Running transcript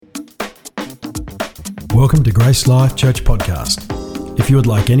Welcome to Grace Life Church Podcast. If you would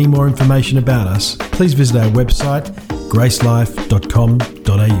like any more information about us, please visit our website,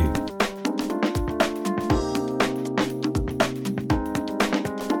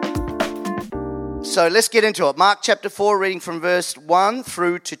 gracelife.com.au. So let's get into it. Mark chapter 4, reading from verse 1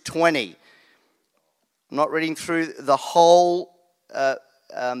 through to 20. I'm not reading through the whole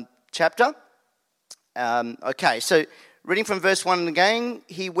chapter. Okay, so reading from verse 1 again,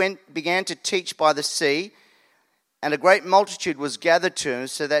 he began to teach by the sea, and a great multitude was gathered to him,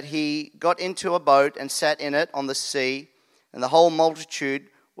 so that he got into a boat and sat in it on the sea, and the whole multitude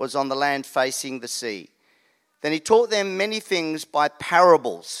was on the land facing the sea. Then he taught them many things by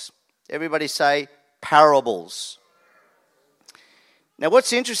parables. Everybody say parables. Now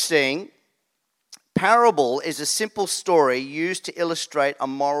what's interesting, parable is a simple story used to illustrate a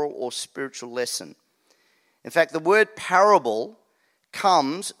moral or spiritual lesson. In fact, the word parable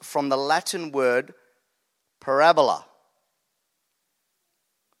comes from the Latin word parabola,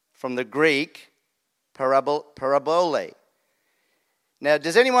 from the Greek parabole. Now,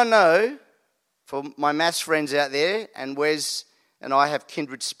 does anyone know, for my maths friends out there, and Wes and I have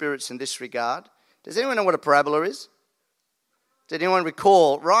kindred spirits in this regard, does anyone know what a parabola is? Did anyone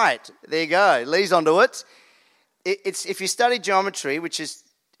recall? Right, there you go. Lee's onto it. It's if you study geometry, which is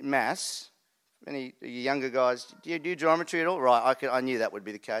maths. Any of you younger guys, do you do geometry at all? Right, I knew that would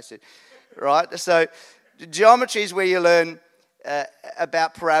be the case. Right, so geometry is where you learn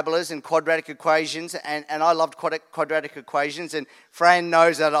about parabolas and quadratic equations, and I loved quadratic equations, and Fran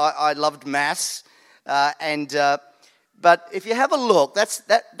knows that I loved maths, but if you have a look,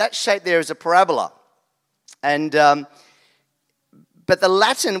 that shape there is a parabola, and but the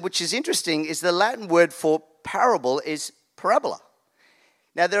Latin, which is interesting, is the Latin word for parable is parabola.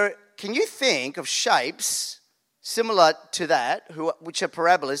 Now can you think of shapes similar to that, which are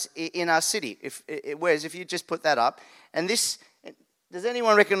parabolas in our city? If you just put that up, and this, does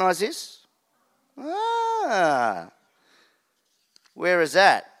anyone recognise this? Where is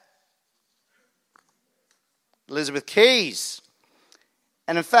that? Elizabeth Keys,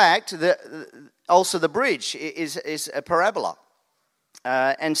 and in fact, also the bridge is a parabola,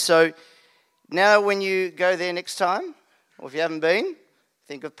 and so now when you go there next time, or if you haven't been,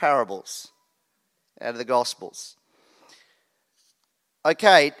 think of parables out of the Gospels.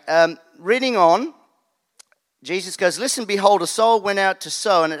 Okay, reading on, Jesus goes, "Listen, behold, a soul went out to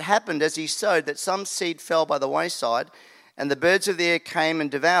sow, and it happened as he sowed that some seed fell by the wayside, and the birds of the air came and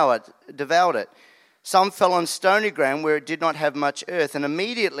devoured it. Some fell on stony ground where it did not have much earth, and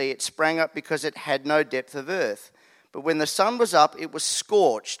immediately it sprang up because it had no depth of earth. But when the sun was up, it was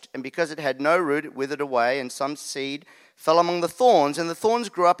scorched, and because it had no root, it withered away, and some seed fell among the thorns, and the thorns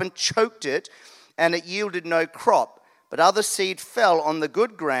grew up and choked it, and it yielded no crop. But other seed fell on the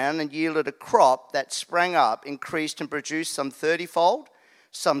good ground and yielded a crop that sprang up, increased, and produced some 30-fold,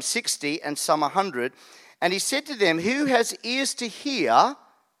 some 60, and some 100. And he said to them, 'Who has ears to hear,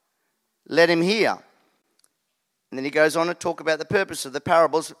 let him hear.'" And then he goes on to talk about the purpose of the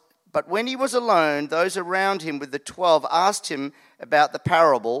parables. "But when he was alone, those around him with the 12 asked him about the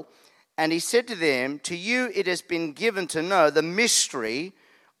parable. And he said to them, 'To you it has been given to know the mystery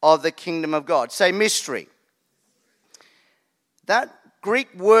of the kingdom of God.'" Say mystery. That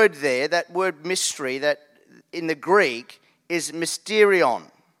Greek word there, that word mystery, that in the Greek is mysterion,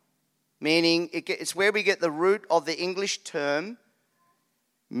 meaning it's where we get the root of the English term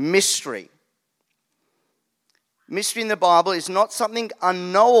mystery. Mystery in the Bible is not something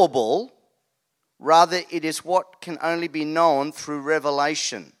unknowable, rather it is what can only be known through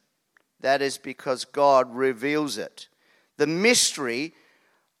revelation. That is because God reveals it. The mystery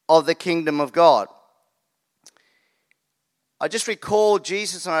of the kingdom of God. I just recall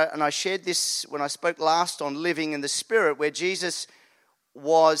Jesus, and I shared this when I spoke last on living in the Spirit, where Jesus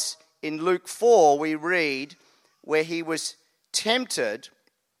was in Luke 4, we read, where he was tempted.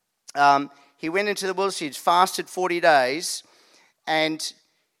 He went into the wilderness, he fasted 40 days, and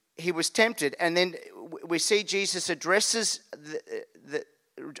he was tempted. And then we see Jesus addresses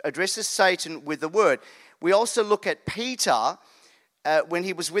Satan with the word. We also look at Peter when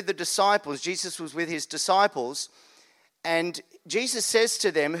he was with the disciples. Jesus was with his disciples, and Jesus says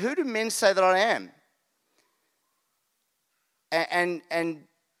to them, "Who do men say that I am?" And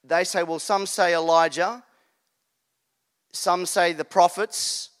they say, well, some say Elijah, some say the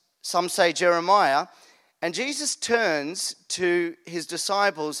prophets, some say Jeremiah. And Jesus turns to his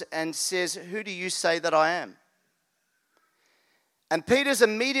disciples and says, "Who do you say that I am?" And Peter's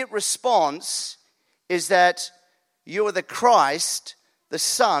immediate response is that you are the Christ, the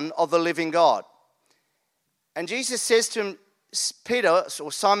Son of the living God. And Jesus says to him, Peter,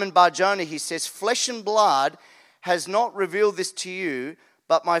 or Simon Bar-Jonah, he says, flesh and blood has not revealed this to you,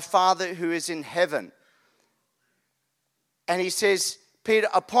 but my Father who is in heaven. And he says, Peter,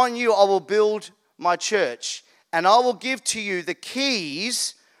 upon you I will build my church, and I will give to you the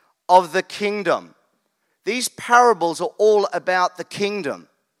keys of the kingdom. These parables are all about the kingdom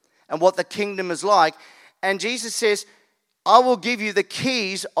and what the kingdom is like. And Jesus says, I will give you the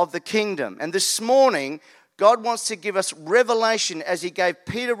keys of the kingdom. And this morning, God wants to give us revelation as he gave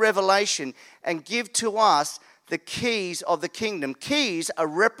Peter revelation and give to us the keys of the kingdom. Keys are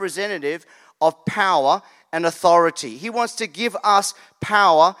representative of power and authority. He wants to give us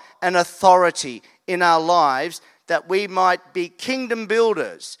power and authority in our lives that we might be kingdom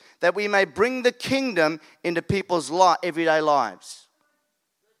builders, that we may bring the kingdom into people's everyday lives.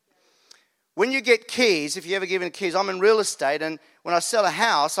 When you get keys, if you ever given keys, I'm in real estate, and when I sell a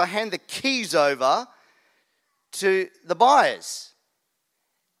house, I hand the keys over to the buyers.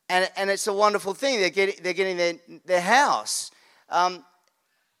 And it's a wonderful thing. They're getting their house. Has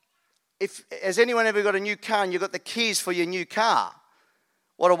anyone ever got a new car and you've got the keys for your new car?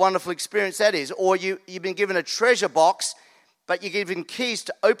 What a wonderful experience that is. Or you've been given a treasure box, but you're given keys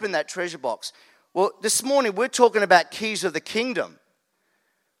to open that treasure box. Well, this morning we're talking about keys of the kingdom.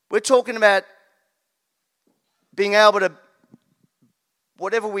 We're talking about being able to,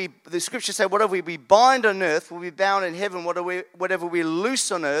 the scriptures say, whatever we bind on earth will be bound in heaven. Whatever we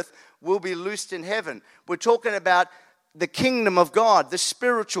loose on earth will be loosed in heaven. We're talking about the kingdom of God, the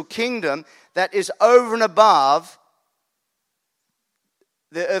spiritual kingdom that is over and above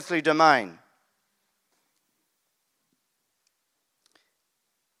the earthly domain.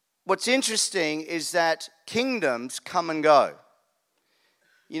 What's interesting is that kingdoms come and go.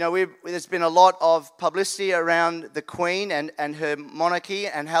 You know, there's been a lot of publicity around the Queen and her monarchy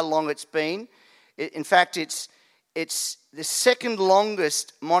and how long it's been. In fact, it's the second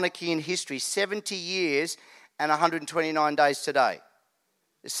longest monarchy in history, 70 years and 129 days today.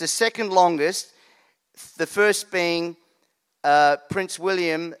 It's the second longest, the first being first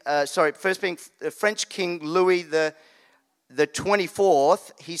being French King Louis the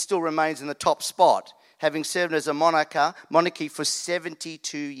 24th. He still remains in the top spot, having served as a monarchy for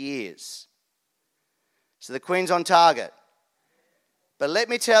 72 years. So the Queen's on target. But let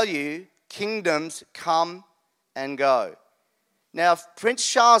me tell you, kingdoms come and go. Now, if Prince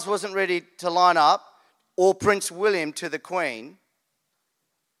Charles wasn't ready to line up, or Prince William to the Queen,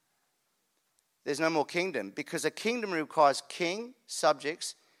 there's no more kingdom, because a kingdom requires king,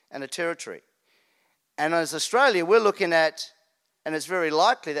 subjects, and a territory. And as Australia, we're looking at, and it's very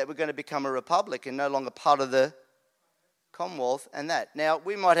likely that we're going to become a republic and no longer part of the Commonwealth and that. Now,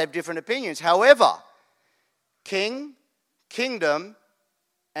 we might have different opinions. However, king, kingdom,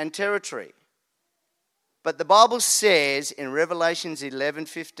 and territory. But the Bible says in Revelations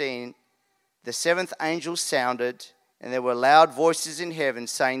 11:15, the seventh angel sounded, and there were loud voices in heaven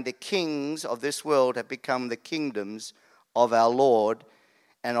saying, the kings of this world have become the kingdoms of our Lord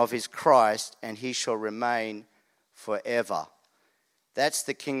and of his Christ, and he shall remain forever. That's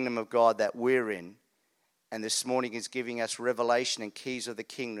the kingdom of God that we're in. And this morning is giving us revelation and keys of the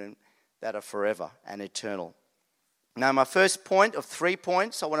kingdom that are forever and eternal. Now, my first point of 3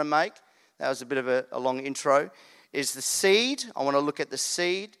 points I want to make, that was a bit of a long intro, is the seed. I want to look at the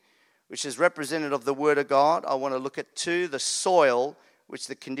seed, which is representative of the Word of God. I want to look at 2, the soil, which is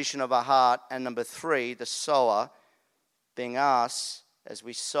the condition of our heart. And number 3, the sower, being us, as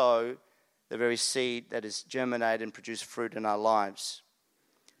we sow the very seed that is germinated and produce fruit in our lives.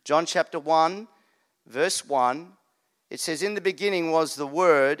 John chapter 1, verse 1, it says, in the beginning was the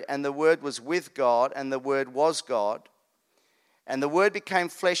Word, and the Word was with God, and the Word was God. And the Word became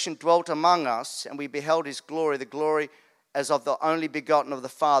flesh and dwelt among us, and we beheld his glory, the glory as of the only begotten of the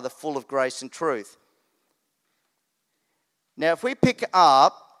Father, full of grace and truth. Now, if we pick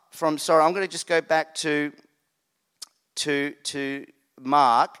up from, I'm going to just go back to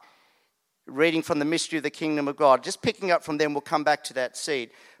Mark, reading from the mystery of the kingdom of God. Just picking up from them, we'll come back to that seed.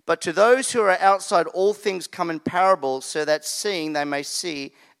 But to those who are outside, all things come in parables, so that seeing they may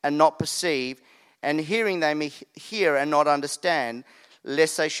see and not perceive, and hearing they may hear and not understand,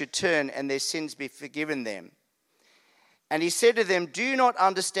 lest they should turn and their sins be forgiven them. And he said to them, do you not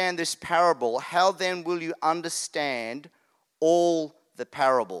understand this parable? How then will you understand all the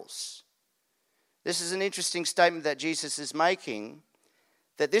parables? This is an interesting statement that Jesus is making,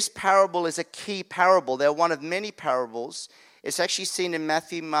 that this parable is a key parable. They're one of many parables. It's actually seen in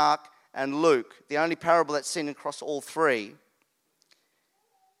Matthew, Mark, and Luke, the only parable that's seen across all 3.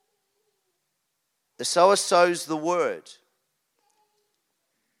 The sower sows the word.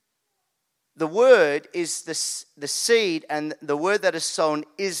 the word is the seed, and the word that is sown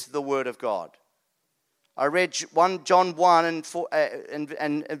is the word of God. I read John 1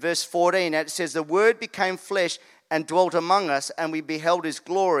 and verse 14, and it says, the word became flesh and dwelt among us, and we beheld his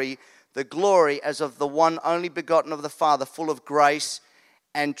glory, the glory as of the one only begotten of the Father, full of grace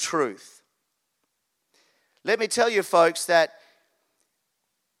and truth. Let me tell you, folks, that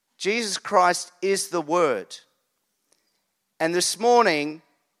Jesus Christ is the Word. And this morning,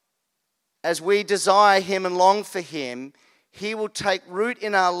 as we desire him and long for him, he will take root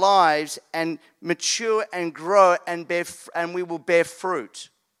in our lives and mature and grow, and we will bear fruit.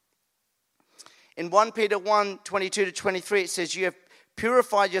 In 1 Peter 1, 22 to 23, it says, you have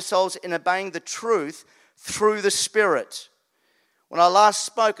purified yourselves in obeying the truth through the Spirit. When I last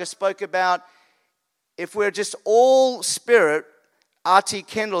spoke, I spoke about if we're just all Spirit, R.T.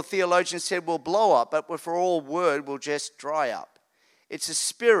 Kendall, theologian, said we'll blow up, but if we're all Word, we'll just dry up. It's the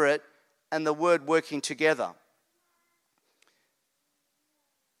Spirit and the Word working together.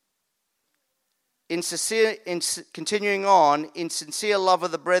 Continuing on, in sincere love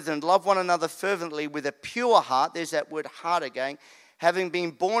of the brethren, love one another fervently with a pure heart. There's that word heart again. Having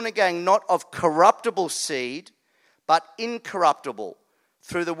been born again, not of corruptible seed, but incorruptible,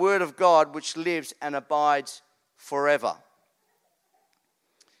 through the word of God, which lives and abides forever.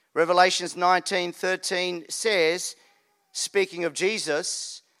 Revelations 19:13 says, speaking of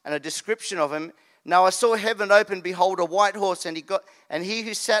Jesus and a description of him, now I saw heaven open, behold, a white horse, and he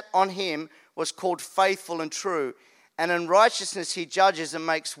who sat on him was called Faithful and True, and in righteousness he judges and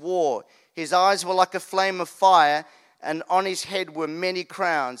makes war. His eyes were like a flame of fire, and on his head were many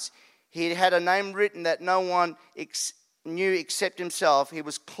crowns. He had a name written that no one knew except himself. He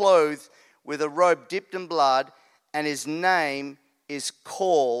was clothed with a robe dipped in blood, and his name is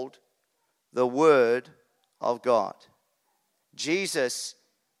called the Word of God. Jesus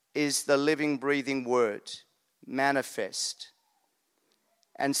is the living, breathing Word, manifest.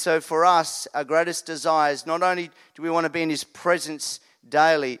 And so for us, our greatest desire is not only do we want to be in his presence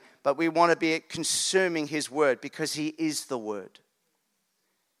daily, but we want to be consuming his word, because he is the word.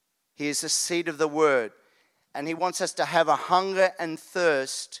 He is the seed of the word. And he wants us to have a hunger and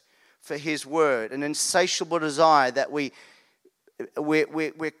thirst for his word, an insatiable desire that we're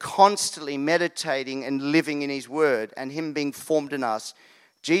constantly meditating and living in his word, and him being formed in us.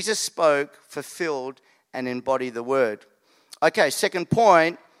 Jesus spoke, fulfilled, and embodied the word. Okay, second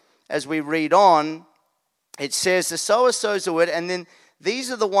point, as we read on, it says, the sower sows the word, and then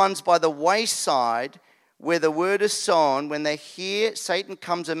these are the ones by the wayside where the word is sown. When they hear, Satan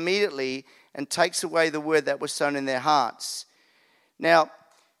comes immediately and takes away the word that was sown in their hearts. Now,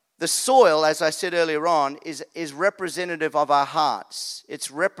 the soil, as I said earlier on, is representative of our hearts.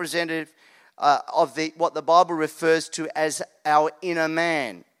 It's representative of what the Bible refers to as our inner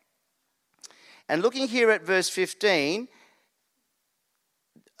man. And looking here at verse 15,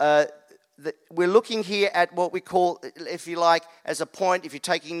 we're looking here at what we call, if you like, as a point, if you're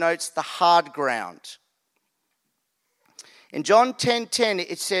taking notes, the hard ground. In John 10:10,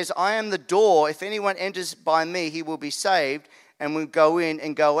 it says, I am the door. If anyone enters by me, he will be saved, and will go in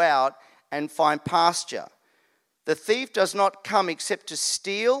and go out and find pasture. The thief does not come except to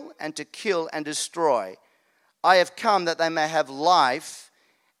steal and to kill and destroy. I have come that they may have life,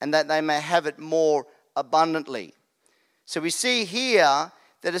 and that they may have it more abundantly. So we see here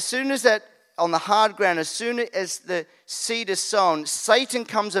that as soon as that, on the hard ground, as soon as the seed is sown, Satan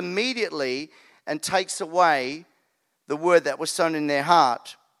comes immediately and takes away the word that was sown in their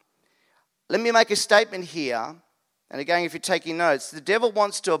heart. Let me make a statement here, and again, if you're taking notes, the devil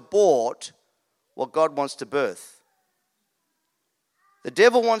wants to abort what God wants to birth. The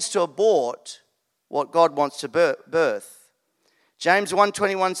devil wants to abort what God wants to birth. James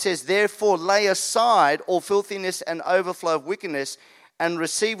 1:21 says, therefore lay aside all filthiness and overflow of wickedness, and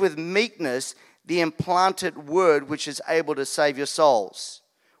receive with meekness the implanted word which is able to save your souls.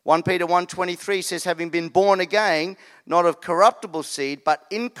 1 Peter 1:23 says, having been born again, not of corruptible seed, but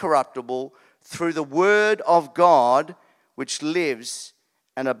incorruptible, through the word of God, which lives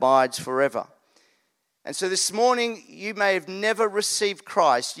and abides forever. And so this morning, you may have never received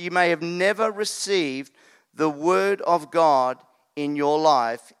Christ. You may have never received the word of God in your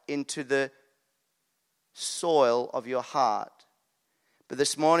life into the soil of your heart. But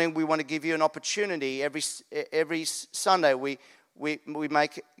this morning, we want to give you an opportunity. Every Sunday, we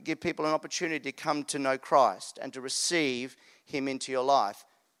give people an opportunity to come to know Christ and to receive him into your life.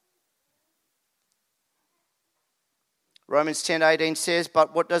 Romans 10:18 says,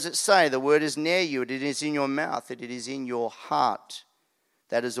 but what does it say? The word is near you, it is in your mouth, it is in your heart.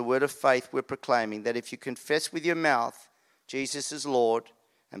 That is the word of faith we're proclaiming, that if you confess with your mouth Jesus is Lord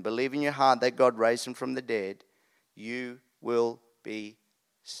and believe in your heart that God raised him from the dead, you will be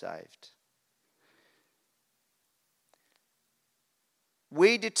saved.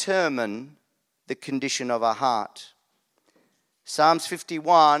 We determine the condition of our heart. Psalms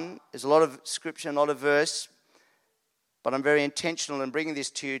 51 is a lot of scripture, not a verse, but I'm very intentional in bringing this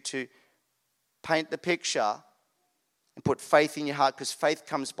to you to paint the picture and put faith in your heart, because faith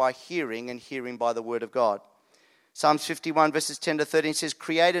comes by hearing and hearing by the word of God. Psalms 51 verses 10 to 13 says,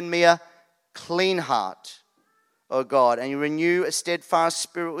 create in me a clean heart, O God, and you renew a steadfast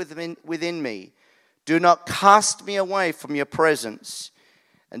spirit within me. Do not cast me away from your presence,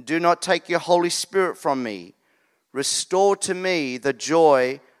 and do not take your Holy Spirit from me. Restore to me the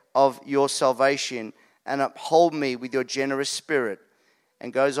joy of your salvation, and uphold me with your generous spirit.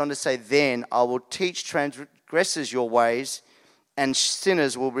 And goes on to say, then I will teach transgressors your ways, and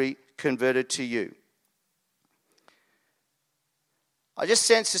sinners will be converted to you. I just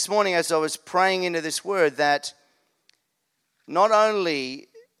sensed this morning as I was praying into this word that not only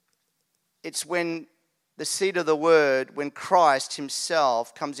it's when the seed of the word, when Christ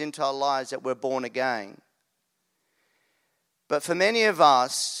himself comes into our lives, that we're born again. But for many of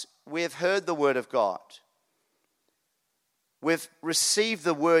us, we have heard the word of God. We've received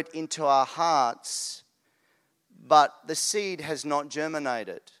the word into our hearts, but the seed has not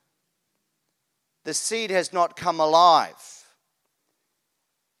germinated. The seed has not come alive.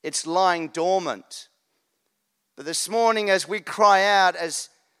 It's lying dormant. But this morning, as we cry out, as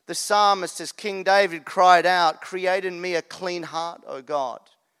the psalmist, as King David cried out, create in me a clean heart, O God.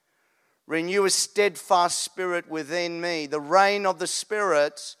 Renew a steadfast spirit within me. The rain of the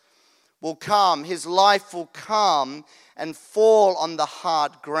Spirit will come. His life will come and fall on the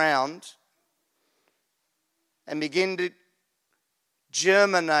hard ground and begin to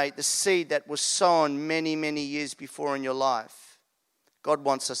germinate the seed that was sown many, many years before in your life. God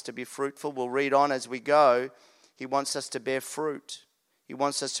wants us to be fruitful. We'll read on as we go. He wants us to bear fruit. He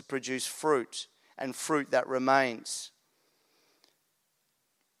wants us to produce fruit, and fruit that remains.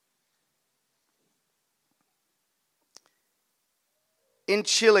 In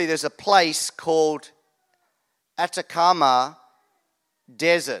Chile, there's a place called Atacama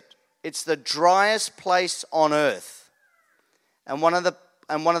Desert. It's the driest place on earth, and one of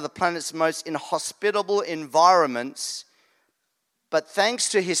the planet's most inhospitable environments. But thanks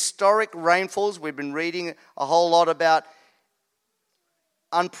to historic rainfalls, we've been reading a whole lot about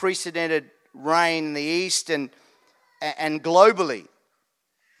unprecedented rain in the east and globally.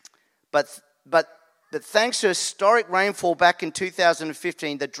 But thanks to historic rainfall back in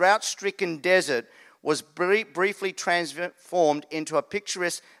 2015, the drought-stricken desert was briefly transformed into a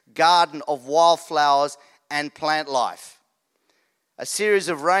picturesque garden of wildflowers and plant life. A series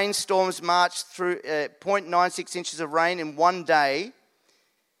of rainstorms marched through 0.96 inches of rain in one day.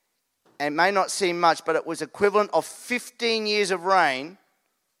 And it may not seem much, but it was equivalent of 15 years of rain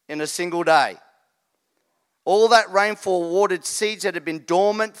in a single day. All that rainfall watered seeds that had been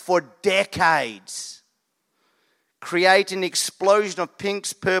dormant for decades, create an explosion of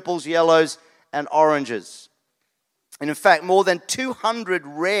pinks, purples, yellows, and oranges. And in fact, more than 200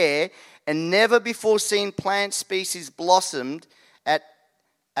 rare and never before seen plant species blossomed at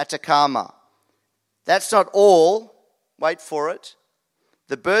Atacama. That's not all. Wait for it.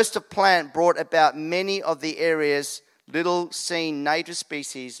 The burst of plant brought about many of the area's little seen native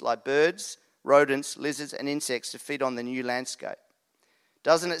species like birds, rodents, lizards, and insects to feed on the new landscape.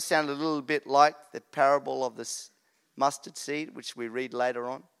 Doesn't it sound a little bit like the parable of this mustard seed, which we read later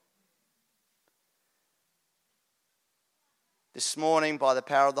on? This morning, by the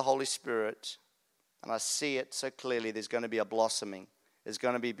power of the Holy Spirit, and I see it so clearly, there's going to be a blossoming. There's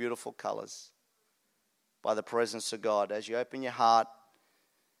going to be beautiful colors by the presence of God. As you open your heart,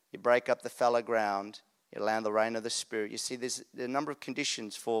 you break up the fallow ground, you allow the rain of the Spirit. You see, there's a number of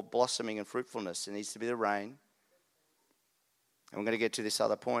conditions for blossoming and fruitfulness. There needs to be the rain. And we're going to get to this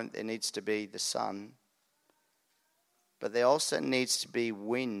other point. There needs to be the sun. But there also needs to be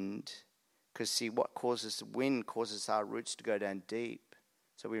wind. Because see, what causes wind causes our roots to go down deep,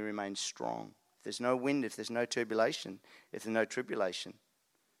 so we remain strong. If there's no wind, if there's no turbulation, if there's no tribulation,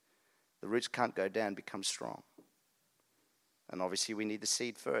 the roots can't go down, become strong. And obviously we need the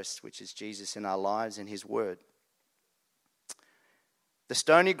seed first, which is Jesus in our lives and his word. The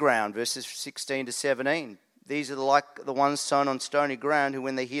stony ground, verses 16 to 17. These are like the ones sown on stony ground who,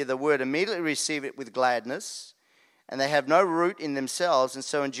 when they hear the word, immediately receive it with gladness, and they have no root in themselves, and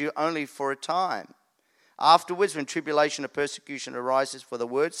so endure only for a time. Afterwards, when tribulation or persecution arises for the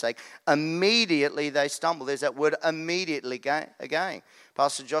word's sake, immediately they stumble. There's that word immediately again.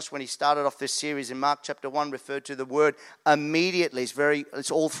 Pastor Josh, when he started off this series in Mark chapter 1, referred to the word immediately.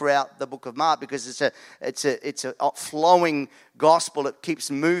 It's all throughout the book of Mark because it's a flowing gospel. It keeps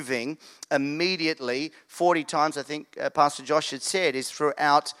moving immediately. 40 times, I think Pastor Josh had said, is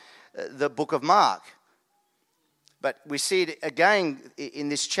throughout the book of Mark. But we see it again in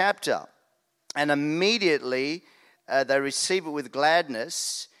this chapter. And immediately they receive it with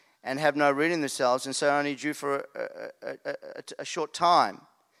gladness and have no root in themselves, and so only due for a short time.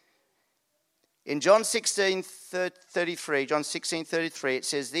 In John 16:33, it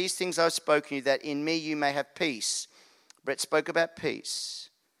says, "These things I have spoken to you, that in me you may have peace." Brett spoke about peace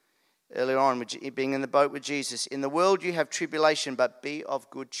earlier on, being in the boat with Jesus. "In the world you have tribulation, but be of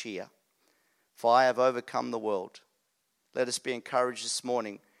good cheer, for I have overcome the world." Let us be encouraged this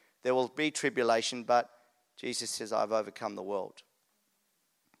morning. There will be tribulation, but Jesus says, "I've overcome the world."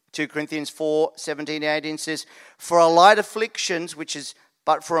 2 Corinthians 4:17-18 says, "For our light afflictions, which is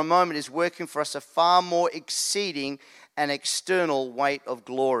but for a moment, is working for us a far more exceeding and external weight of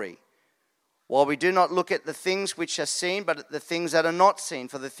glory. While we do not look at the things which are seen, but at the things that are not seen.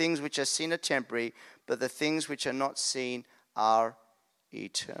 For the things which are seen are temporary, but the things which are not seen are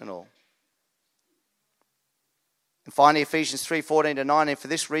eternal." And finally, Ephesians 3:14-19, "For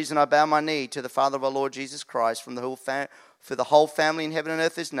this reason I bow my knee to the Father of our Lord Jesus Christ, for the whole family in heaven and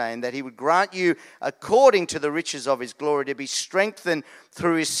earth is named, that he would grant you, according to the riches of his glory, to be strengthened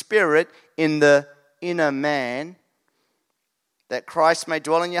through his Spirit in the inner man, that Christ may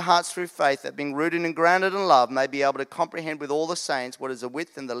dwell in your hearts through faith, that being rooted and grounded in love, may be able to comprehend with all the saints what is the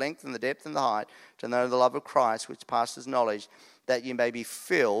width and the length and the depth and the height, to know the love of Christ, which passes knowledge, that you may be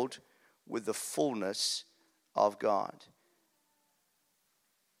filled with the fullness of God."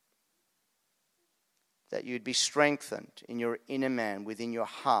 That you'd be strengthened in your inner man, within your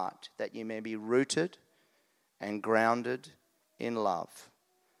heart, that you may be rooted and grounded in love.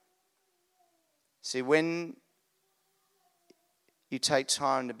 See, when you take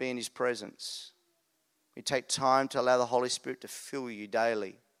time to be in his presence, you take time to allow the Holy Spirit to fill you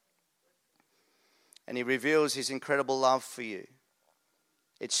daily, and he reveals his incredible love for you,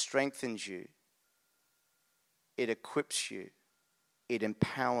 it strengthens you. It equips you, it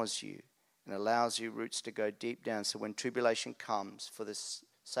empowers you, and allows your roots to go deep down. So when tribulation comes for the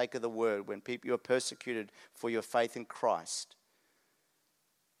sake of the word, when you are persecuted for your faith in Christ,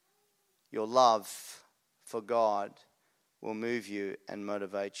 your love for God will move you and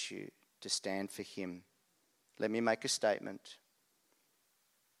motivate you to stand for him. Let me make a statement.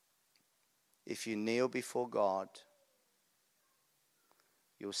 If you kneel before God,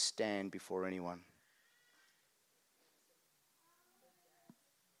 you'll stand before anyone.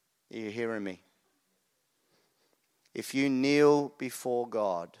 Are you hearing me? If you kneel before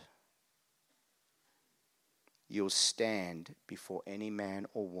God, you'll stand before any man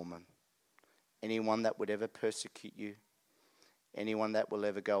or woman, anyone that would ever persecute you, anyone that will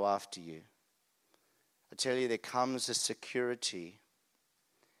ever go after you. I tell you, there comes a security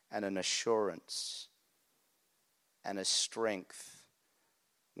and an assurance and a strength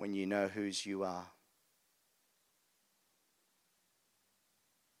when you know whose you are.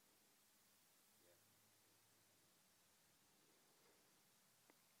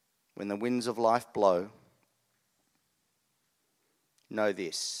 When the winds of life blow, know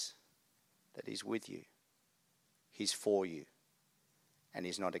this, that he's with you, he's for you, and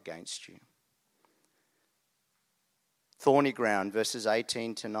he's not against you. Thorny ground, verses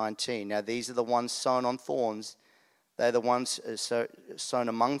 18-19. "Now these are the ones sown on thorns. They're the ones sown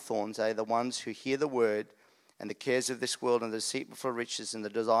among thorns. They're the ones who hear the word, and the cares of this world and the deceitful riches and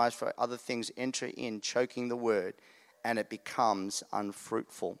the desires for other things enter in, choking the word, and it becomes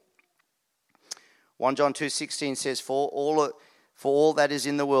unfruitful." 1 John 2:16 says, For all that is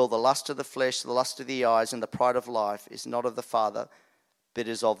in the world, the lust of the flesh, the lust of the eyes, and the pride of life is not of the Father, but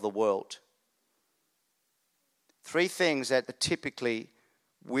is of the world. Three things that typically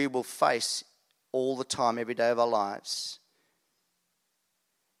we will face all the time, every day of our lives,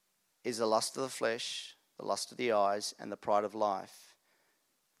 is the lust of the flesh, the lust of the eyes, and the pride of life.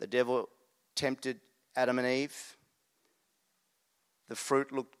 The devil tempted Adam and Eve. The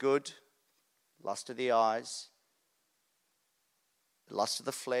fruit looked good. Lust of the eyes, the lust of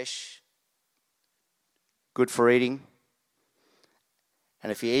the flesh, good for eating.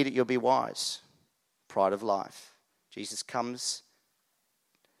 And if you eat it, you'll be wise. Pride of life. The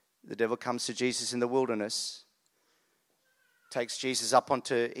devil comes to Jesus in the wilderness, takes Jesus up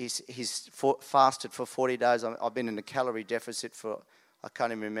onto, he's fasted for 40 days. I've been in a calorie deficit for, I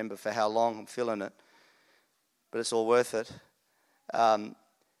can't even remember for how long, I'm feeling it. but it's all worth it.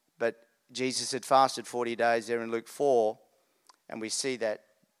 But Jesus had fasted 40 days there in Luke 4, and we see that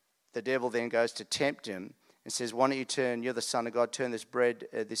the devil then goes to tempt him and says, why don't you turn, you're the Son of God, turn this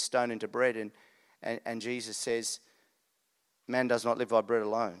stone into bread. And Jesus says, man does not live by bread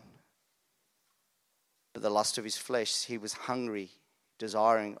alone, but the lust of his flesh. He was hungry,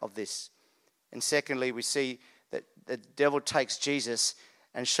 desiring of this. And secondly, we see that the devil takes Jesus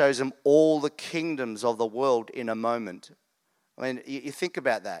and shows him all the kingdoms of the world in a moment. I mean, you think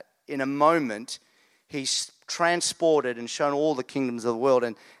about that. In a moment, he's transported and shown all the kingdoms of the world.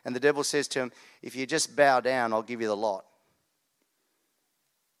 And the devil says to him, if you just bow down, I'll give you the lot.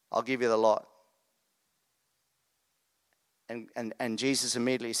 I'll give you the lot. And Jesus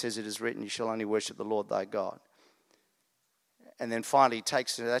immediately says, it is written, you shall only worship the Lord thy God. And then finally he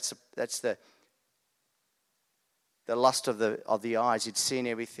takes, that's the lust of the eyes. He'd seen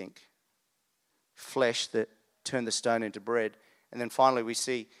everything. Flesh that turned the stone into bread. And then finally we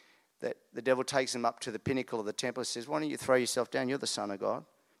see that the devil takes him up to the pinnacle of the temple and says, why don't you throw yourself down? You're the Son of God.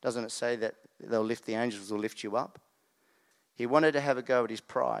 Doesn't it say that the angels will lift you up? He wanted to have a go at his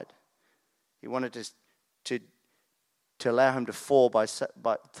pride. He wanted to allow him to fall by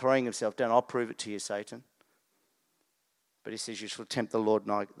throwing himself down. I'll prove it to you, Satan. But he says, you shall tempt the Lord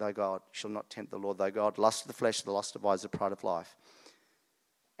thy God. You shall not tempt the Lord thy God. Lust of the flesh, the lust of eyes, the pride of life.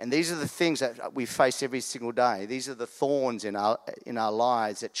 And these are the things that we face every single day. These are the thorns in our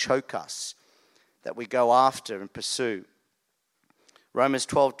lives that choke us, that we go after and pursue. Romans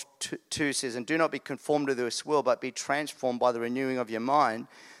 12:2 says, and do not be conformed to this world, but be transformed by the renewing of your mind,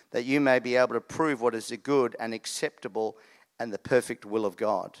 that you may be able to prove what is the good and acceptable and the perfect will of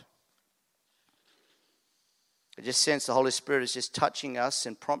God. I just sense the Holy Spirit is just touching us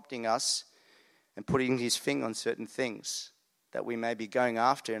and prompting us and putting his finger on certain things that we may be going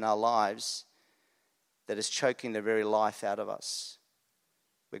after in our lives that is choking the very life out of us,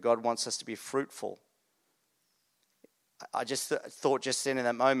 where God wants us to be fruitful. I just thought just then in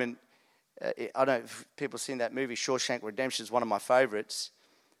that moment, I don't know if people have seen that movie, Shawshank Redemption is one of my favorites,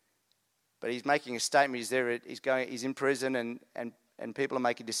 but he's making a statement. He's there, he's in prison and people are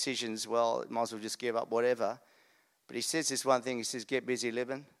making decisions, well, might as well just give up whatever. But he says this one thing, he says, get busy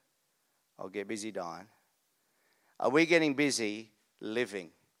living, I'll get busy dying. Are we getting busy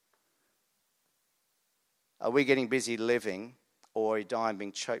living? Are we getting busy living, or are we dying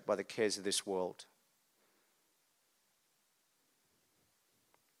being choked by the cares of this world?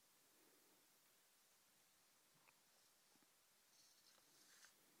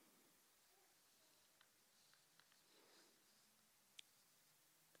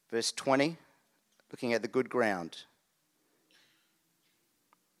 Verse 20, looking at the good ground.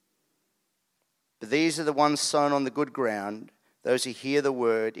 But these are the ones sown on the good ground, those who hear the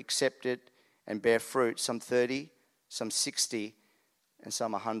word, accept it, and bear fruit, some 30, some 60, and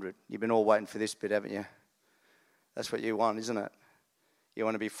some 100. You've been all waiting for this bit, haven't you? That's what you want, isn't it? You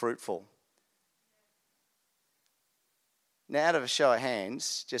want to be fruitful. Now, out of a show of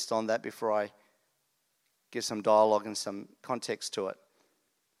hands, just on that before I give some dialogue and some context to it.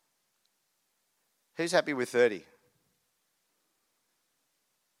 Who's happy with 30?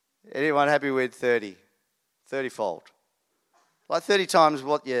 Anyone happy with 30? 30-fold. Like 30 times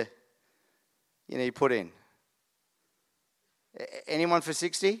what you put in. Anyone for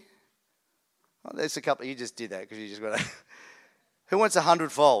 60? Oh, there's a couple. You just did that because you just got to. Who wants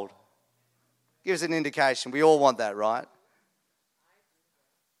 100-fold? Give us an indication. We all want that, right?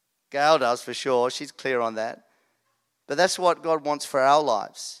 Gail does for sure. She's clear on that. But that's what God wants for our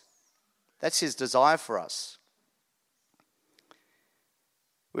lives. That's his desire for us.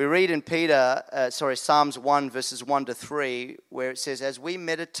 We read in Psalms 1, verses 1 to 3, where it says, as we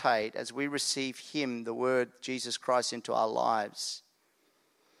meditate, as we receive him, the word Jesus Christ, into our lives,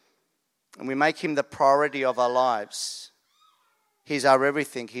 and we make him the priority of our lives, he's our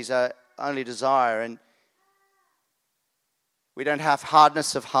everything, he's our only desire, and we don't have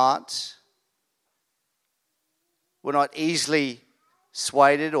hardness of heart. We're not easily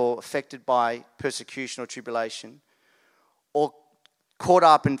swayed or affected by persecution or tribulation, or caught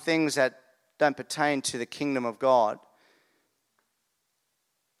up in things that don't pertain to the kingdom of God,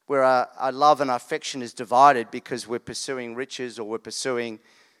 where our love and our affection is divided because we're pursuing riches or we're pursuing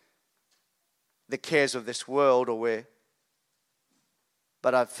the cares of this world,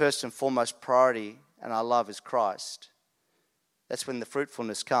 but our first and foremost priority and our love is Christ. That's when the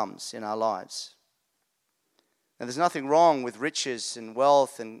fruitfulness comes in our lives. And there's nothing wrong with riches and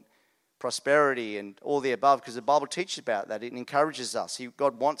wealth and prosperity and all the above, because the Bible teaches about that. It encourages us.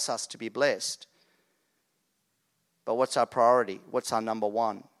 God wants us to be blessed. But what's our priority? What's our number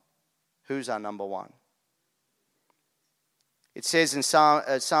one? Who's our number one? It says in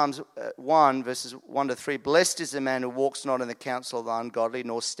Psalms 1, verses 1 to 3, "Blessed is the man who walks not in the counsel of the ungodly,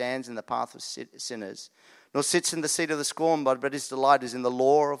 nor stands in the path of sinners, nor sits in the seat of the scornful, but his delight is in the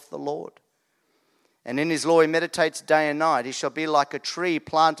law of the Lord. And in his law he meditates day and night. He shall be like a tree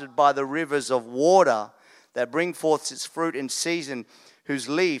planted by the rivers of water that bring forth its fruit in season, whose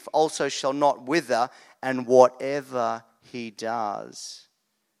leaf also shall not wither, and whatever he does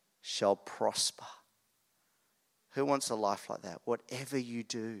shall prosper." Who wants a life like that? Whatever you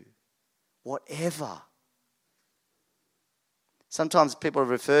do. Whatever. Sometimes people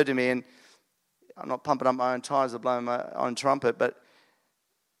refer to me, and I'm not pumping up my own tires or blowing my own trumpet, but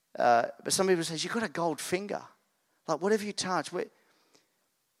some people say, "You've got a gold finger. Like whatever you touch."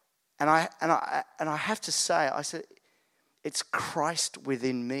 And I have to say, I said, it's Christ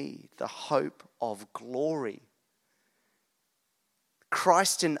within me, the hope of glory.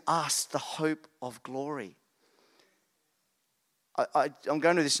 Christ in us, the hope of glory. I'm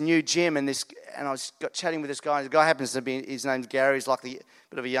going to this new gym, and I was chatting with this guy. The guy happens to be, his name's Gary. He's like a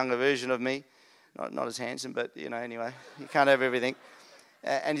bit of a younger version of me. Not as handsome, but anyway, you can't have everything.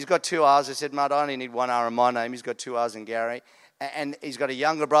 And he's got 2 R's. I said, "Mate, I only need 1 R in my name." He's got 2 R's in Gary. And he's got a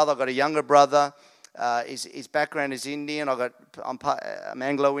younger brother. I've got a younger brother. His background is Indian. I'm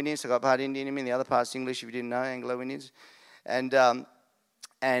Anglo-Indian, so I've got part Indian in me. The other part's English, if you didn't know, Anglo-Indians. And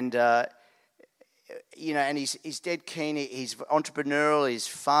he's dead keen. He's entrepreneurial. His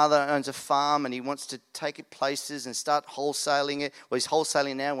father owns a farm, and he wants to take it places and start wholesaling it. Well, he's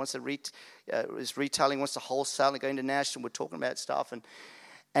wholesaling now. Wants to is retailing. Wants to wholesale and go international. We're talking about stuff,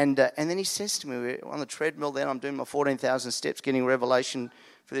 and then he says to me, we're on the treadmill. Then I'm doing my 14,000 steps, getting revelation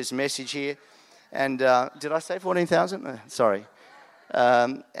for this message here. And did I say 14,000? Sorry.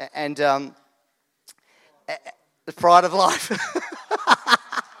 The pride of life.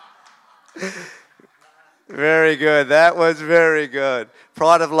 Very good. That was very good.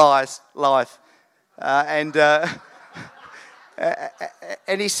 Pride of life. And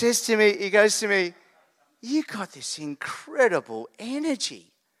he says to me, he goes to me, "You got this incredible energy.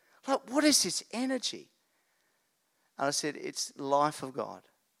 Like, what is this energy?" And I said, "It's the life of God.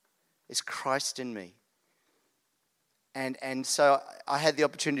 It's Christ in me." And so I had the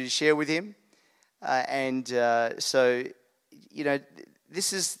opportunity to share with him.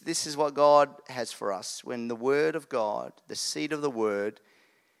 This is what God has for us. When the Word of God, the seed of the Word,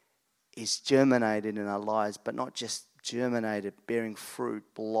 is germinated in our lives, but not just germinated, bearing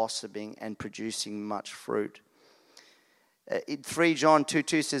fruit, blossoming, and producing much fruit. In 3 John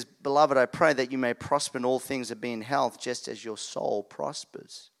 2:2 says, "Beloved, I pray that you may prosper in all things and be in health, just as your soul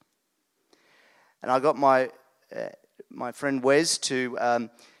prospers." And I got my friend Wes to,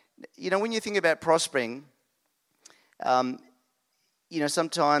 when you think about prospering,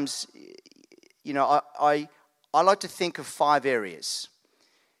 sometimes, I like to think of 5 areas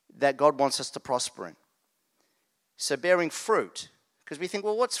that God wants us to prosper in. So bearing fruit, because we think,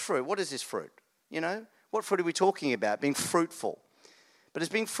 well, what's fruit? What is this fruit? What fruit are we talking about? Being fruitful. But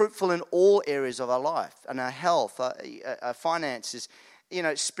it's being fruitful in all areas of our life, and our health, our finances,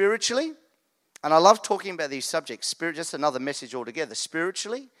 spiritually. And I love talking about these subjects. Spirit, just another message altogether.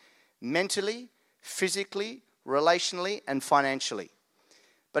 Spiritually, mentally, physically, relationally, and financially.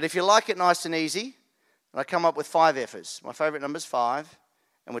 But if you like it nice and easy, I come up with 5 F's. My favorite number is 5,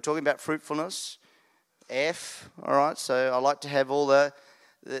 and we're talking about fruitfulness. F, all right. So I like to have all have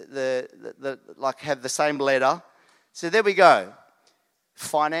the same letter. So there we go.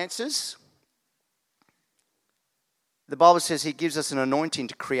 Finances. The Bible says He gives us an anointing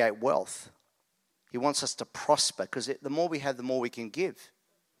to create wealth. He wants us to prosper, because the more we have, the more we can give,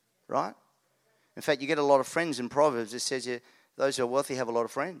 right? In fact, you get a lot of friends in Proverbs. It says those who are wealthy have a lot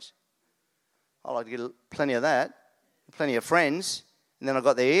of friends. I like to get plenty of that, plenty of friends, and then I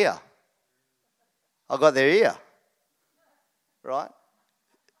got their ear. Right?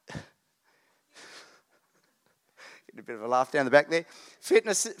 Getting a bit of a laugh down the back there.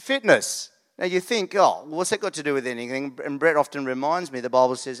 Fitness. Now you think, what's that got to do with anything? And Brett often reminds me, the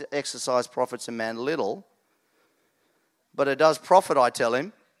Bible says exercise profits a man little. But it does profit, I tell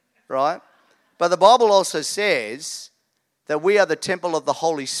him. Right? But the Bible also says that we are the temple of the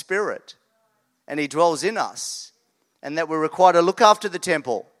Holy Spirit. And He dwells in us. And that we're required to look after the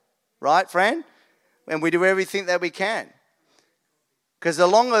temple. Right, friend? And we do everything that we can. Because the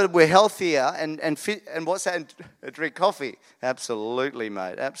longer we're healthier and fit, and what's that? Drink coffee. Absolutely,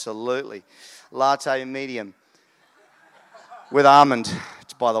 mate. Absolutely. Latte medium. With almond,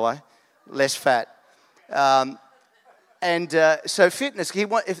 by the way. Less fat. So fitness,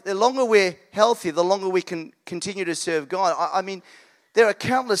 if the longer we're healthy, the longer we can continue to serve God. I mean, there are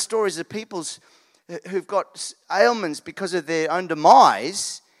countless stories of people who've got ailments because of their own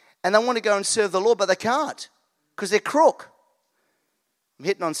demise, and they want to go and serve the Lord, but they can't because they're crook. I'm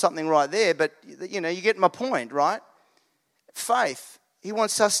hitting on something right there, but you get my point, right? Faith. He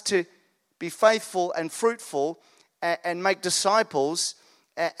wants us to be faithful and fruitful and make disciples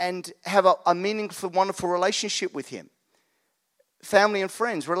and have a meaningful, wonderful relationship with Him. Family and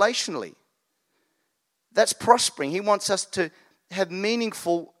friends, relationally. That's prospering. He wants us to have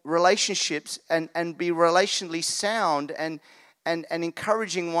meaningful relationships and be relationally sound and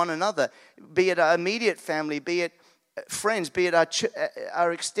encouraging one another, be it our immediate family, be it friends, be it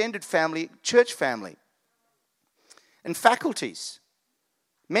our extended family, church family. And faculties,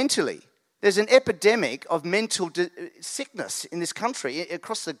 mentally. There's an epidemic of mental sickness in this country,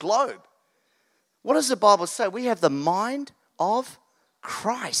 across the globe. What does the Bible say? We have the mind of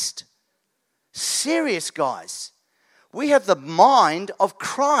Christ. Serious, guys. We have the mind of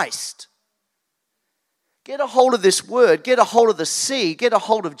Christ. Get a hold of this word. Get a hold of the seed. Get a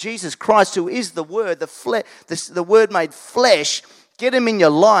hold of Jesus Christ, who is the Word, the Word made flesh. Get Him in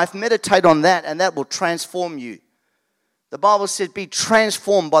your life. Meditate on that, and that will transform you. The Bible says, be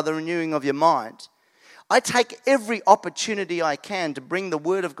transformed by the renewing of your mind. I take every opportunity I can to bring the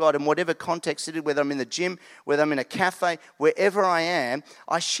Word of God in whatever context it is, whether I'm in the gym, whether I'm in a cafe, wherever I am,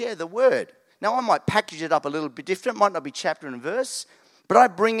 I share the Word. Now, I might package it up a little bit different. It might not be chapter and verse, but I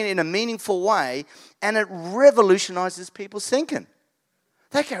bring it in a meaningful way, and it revolutionizes people's thinking.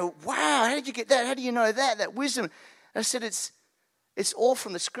 They go, wow, how did you get that? How do you know that wisdom? I said, it's all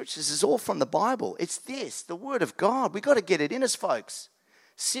from the Scriptures. It's all from the Bible. It's this, the Word of God. We've got to get it in us, folks.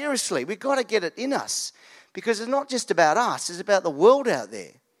 Seriously, we've got to get it in us, because it's not just about us. It's about the world out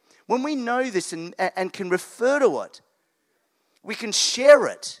there. When we know this and can refer to it, we can share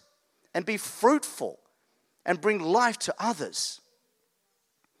it and be fruitful and bring life to others.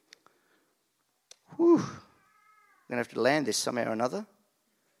 Whew. I'm going to have to land this somehow or another.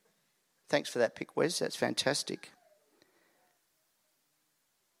 Thanks for that pick, Wes. That's fantastic.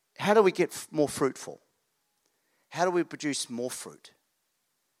 How do we get more fruitful? How do we produce more fruit?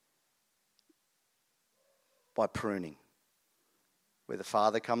 By pruning. Where the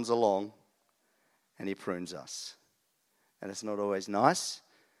Father comes along and He prunes us. And it's not always nice,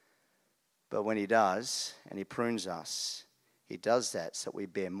 but when He does and He prunes us, He does that so that we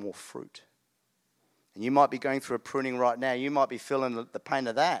bear more fruit. And you might be going through a pruning right now. You might be feeling the pain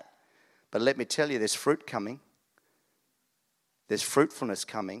of that. But let me tell you, there's fruit coming. There's fruitfulness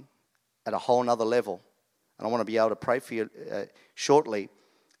coming at a whole nother level. And I want to be able to pray for you shortly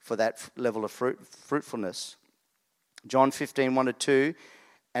for that level of fruitfulness. John 15, 1-2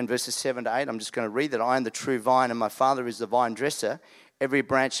 and verses 7-8. I'm just going to read that. I am the true vine, and my Father is the vine dresser. Every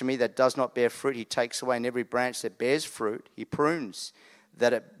branch in me that does not bear fruit, He takes away, and every branch that bears fruit, He prunes,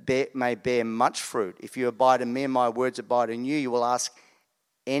 that it may bear much fruit. If you abide in me and my words abide in you, you will ask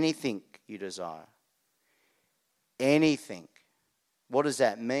anything you desire. Anything. What does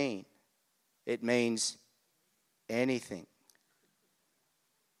that mean? It means anything.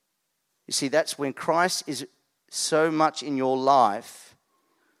 You see, that's when Christ is so much in your life,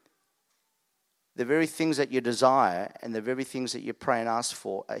 the very things that you desire and the very things that you pray and ask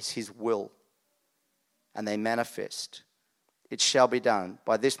for is His will. And they manifest. It shall be done.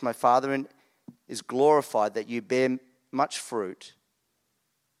 By this my Father is glorified, that you bear much fruit,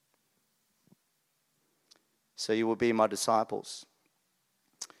 so you will be my disciples.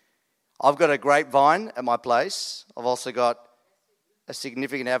 I've got a grapevine at my place. I've also got a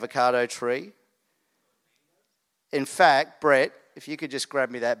significant avocado tree. In fact, Brett, if you could just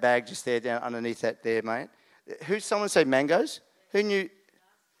grab me that bag just there, down underneath that there, mate. Someone say mangoes? Who knew?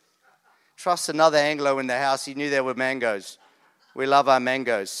 Trust another Anglo in the house. He knew there were mangoes. We love our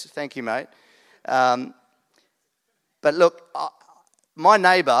mangoes. Thank you, mate. But look, my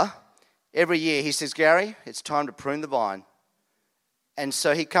neighbour, every year he says, Gary, it's time to prune the vine. And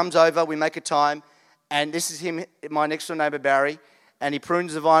so he comes over, we make a time, and this is him, my next door neighbour, Barry, and he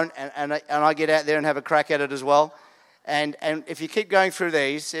prunes the vine, and I get out there and have a crack at it as well. And if you keep going through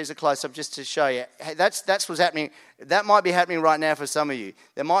these, there's a close-up just to show you. Hey, that's what's happening. That might be happening right now for some of you.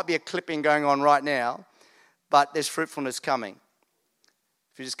 There might be a clipping going on right now, but there's fruitfulness coming.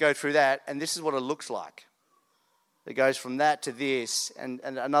 If you just go through that, and this is what it looks like. It goes from that to this, and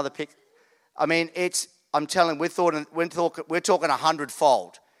another pic. I mean, I'm telling you, we're talking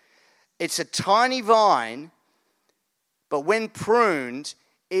 100-fold. It's a tiny vine, but when pruned,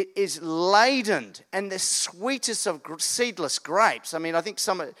 it is laden and the sweetest of seedless grapes. I mean, I think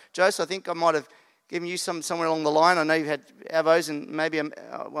Joseph, I think I might have given you some somewhere along the line. I know you've had avos, and maybe I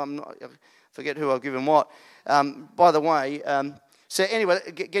forget who I've given what. By the way, So anyway,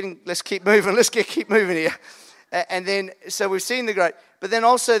 let's keep moving. Let's keep moving here. And then, so we've seen the grape. But then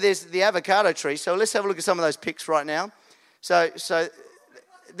also there's the avocado tree. So let's have a look at some of those pics right now. So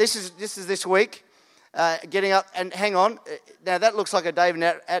this is this week. Getting up, and hang on. Now that looks like a David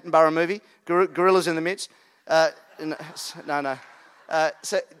Attenborough movie. Gorillas in the midst. No.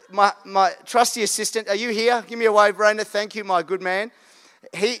 So my trusty assistant, are you here? Give me a wave, Rainer. Thank you, my good man.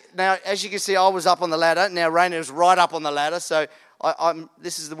 Now, as you can see, I was up on the ladder. Now Rainer is right up on the ladder. So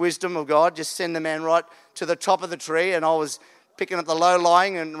this is the wisdom of God. Just send the man right to the top of the tree, and I was picking up the low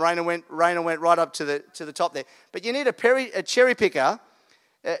lying, and Rainer went right up to the top there. But you need a cherry picker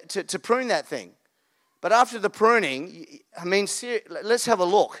to prune that thing. But after the pruning, I mean, let's have a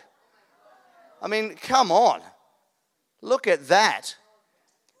look. I mean, come on. Look at that.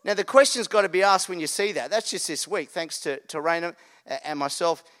 Now, the question's got to be asked when you see that. That's just this week, thanks to Raina and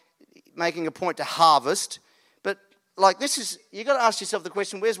myself making a point to harvest. But, like, you've got to ask yourself the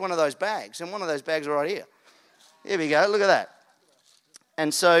question, where's one of those bags? And one of those bags are right here. Here we go. Look at that.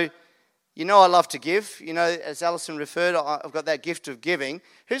 And so, you know I love to give. You know, as Alison referred, I've got that gift of giving.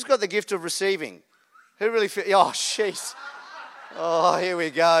 Who's got the gift of receiving? Who really feels... Oh, jeez. Oh, here we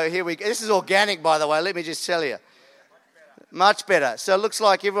go. This is organic, by the way. Let me just tell you. Much better. So it looks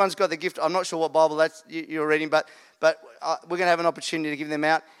like everyone's got the gift. I'm not sure what Bible that's you're reading, but we're going to have an opportunity to give them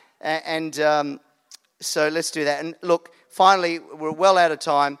out. And so let's do that. And look, finally, we're well out of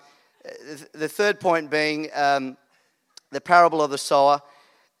time. The third point being the parable of the sower.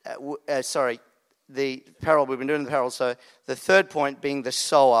 The parable, we've been doing the parable. So the third point being the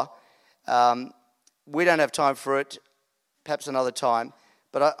sower. We don't have time for it, perhaps another time.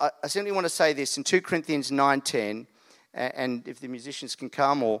 But I simply want to say this in 2 Corinthians 9:10, and if the musicians can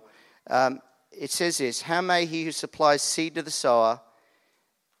come, or it says this: how may he who supplies seed to the sower,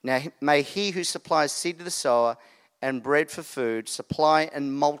 may he who supplies seed to the sower and bread for food supply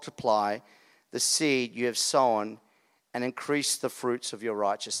and multiply the seed you have sown and increase the fruits of your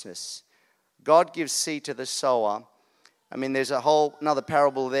righteousness. God gives seed to the sower. I mean, there's another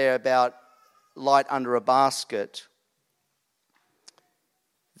parable there about light under a basket,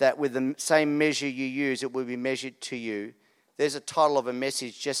 that with the same measure you use, it will be measured to you. There's a title of a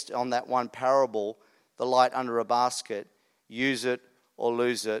message just on that one parable, the light under a basket. Use it or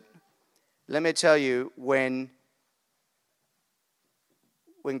lose it. Let me tell you, when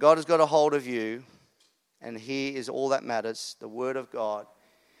God has got a hold of you, and He is all that matters, the Word of God,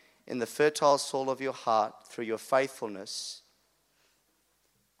 in the fertile soil of your heart, through your faithfulness,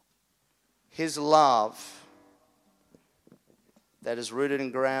 His love that is rooted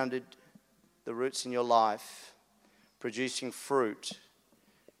and grounded, the roots in your life, producing fruit,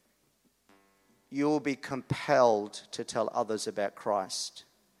 you will be compelled to tell others about Christ.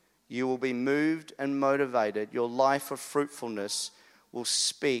 You will be moved and motivated. Your life of fruitfulness will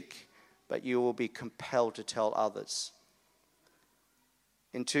speak, but you will be compelled to tell others.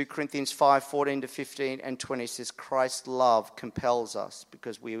 In 2 Corinthians 5:14-15 and 20 it says, Christ's love compels us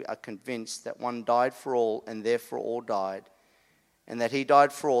because we are convinced that one died for all and therefore all died, and that He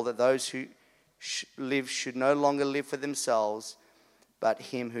died for all, that those who live should no longer live for themselves, but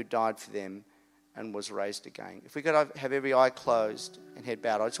Him who died for them and was raised again. If we could have every eye closed and head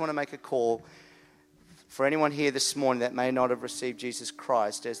bowed, I just want to make a call for anyone here this morning that may not have received Jesus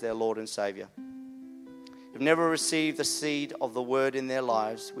Christ as their Lord and Saviour. Who've never received the seed of the Word in their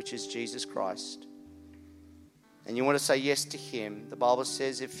lives, which is Jesus Christ. And you want to say yes to Him. The Bible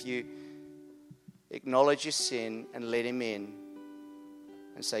says if you acknowledge your sin and let Him in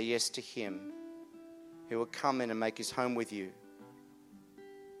and say yes to Him, He will come in and make His home with you.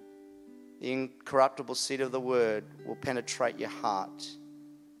 The incorruptible seed of the Word will penetrate your heart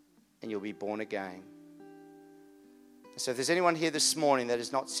and you'll be born again. So if there's anyone here this morning that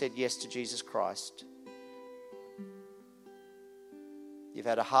has not said yes to Jesus Christ, you've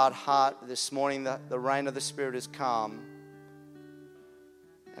had a hard heart this morning, the rain of the Spirit has come,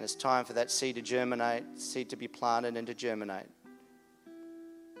 and it's time for that seed to germinate, seed to be planted and to germinate.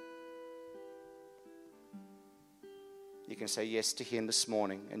 You can say yes to Him this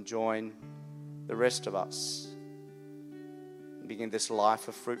morning and join the rest of us and begin this life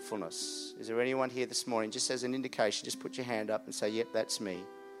of fruitfulness. Is there anyone here this morning, just as an indication, just put your hand up and say, yep, that's me.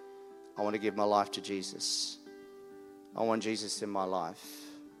 I want to give my life to Jesus. I want Jesus in my life.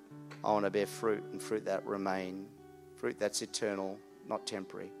 I want to bear fruit, and fruit that remain, fruit that's eternal, not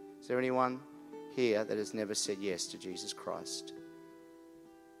temporary. Is there anyone here that has never said yes to Jesus Christ?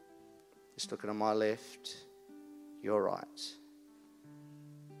 Just looking on my left, your right.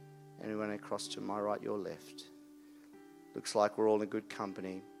 Anyone across to my right, your left. Looks like we're all in good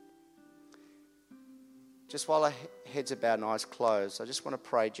company. Just while our heads are bowed and eyes closed, I just want to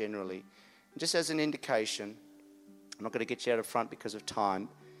pray generally. And just as an indication, I'm not going to get you out of front because of time,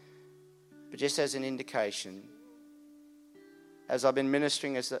 but just as an indication, as I've been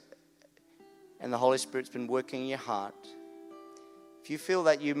ministering and the Holy Spirit's been working in your heart, if you feel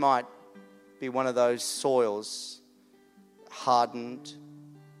that you might be one of those soils, hardened,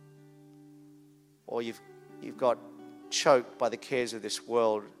 or you've got choked by the cares of this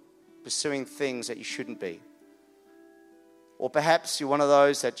world, pursuing things that you shouldn't be. Or perhaps you're one of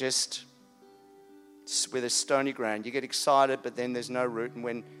those that just, with a stony ground, you get excited, but then there's no root, and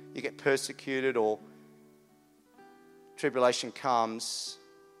when you get persecuted or tribulation comes,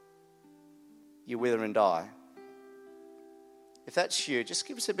 you wither and die. If that's you, just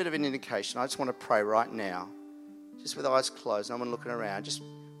give us a bit of an indication. I just want to pray right now, just with eyes closed, no one looking around, just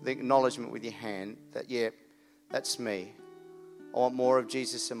with acknowledgement with your hand that, yeah, that's me. I want more of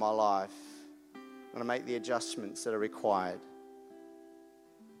Jesus in my life. I'm going to make the adjustments that are required.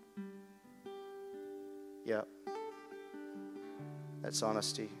 Yeah. That's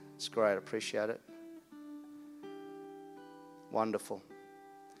honesty. It's great. I appreciate it. Wonderful.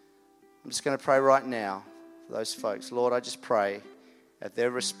 I'm just going to pray right now for those folks. Lord, I just pray that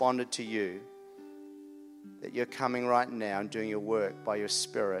they've responded to you, that you're coming right now and doing your work by your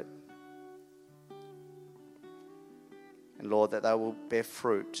Spirit. And Lord, that they will bear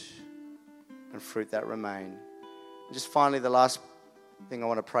fruit and fruit that remain. And just finally, the last thing I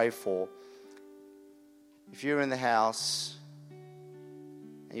want to pray for, if you're in the house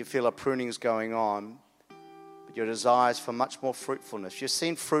and you feel a pruning is going on, but your desires for much more fruitfulness, you've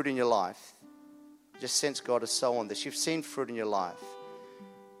seen fruit in your life, just sense God is so on this. You've seen fruit in your life,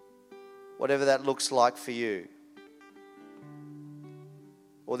 whatever that looks like for you.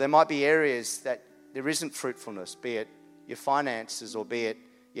 Or there might be areas that there isn't fruitfulness, be it your finances, or be it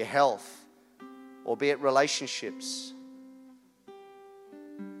your health, or be it relationships,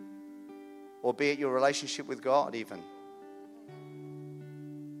 or be it your relationship with God even,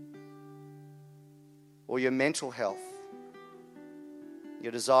 or your mental health,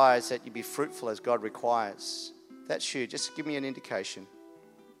 your desires that you be fruitful as God requires. If that's you, just give me an indication.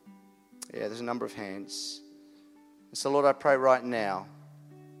 Yeah, there's a number of hands. And so Lord, I pray right now,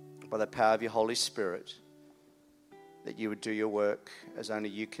 by the power of your Holy Spirit, that you would do your work as only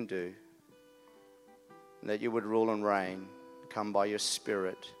you can do, and that you would rule and reign, come by your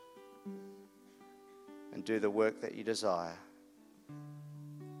Spirit, and do the work that you desire,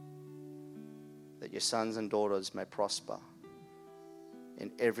 that your sons and daughters may prosper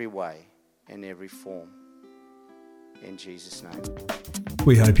in every way, in every form. In Jesus' name.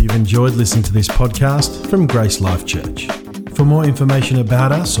 We hope you've enjoyed listening to this podcast from Grace Life Church. For more information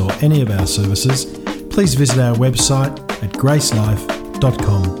about us or any of our services, please visit our website at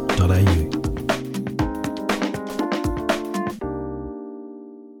gracelife.com.au.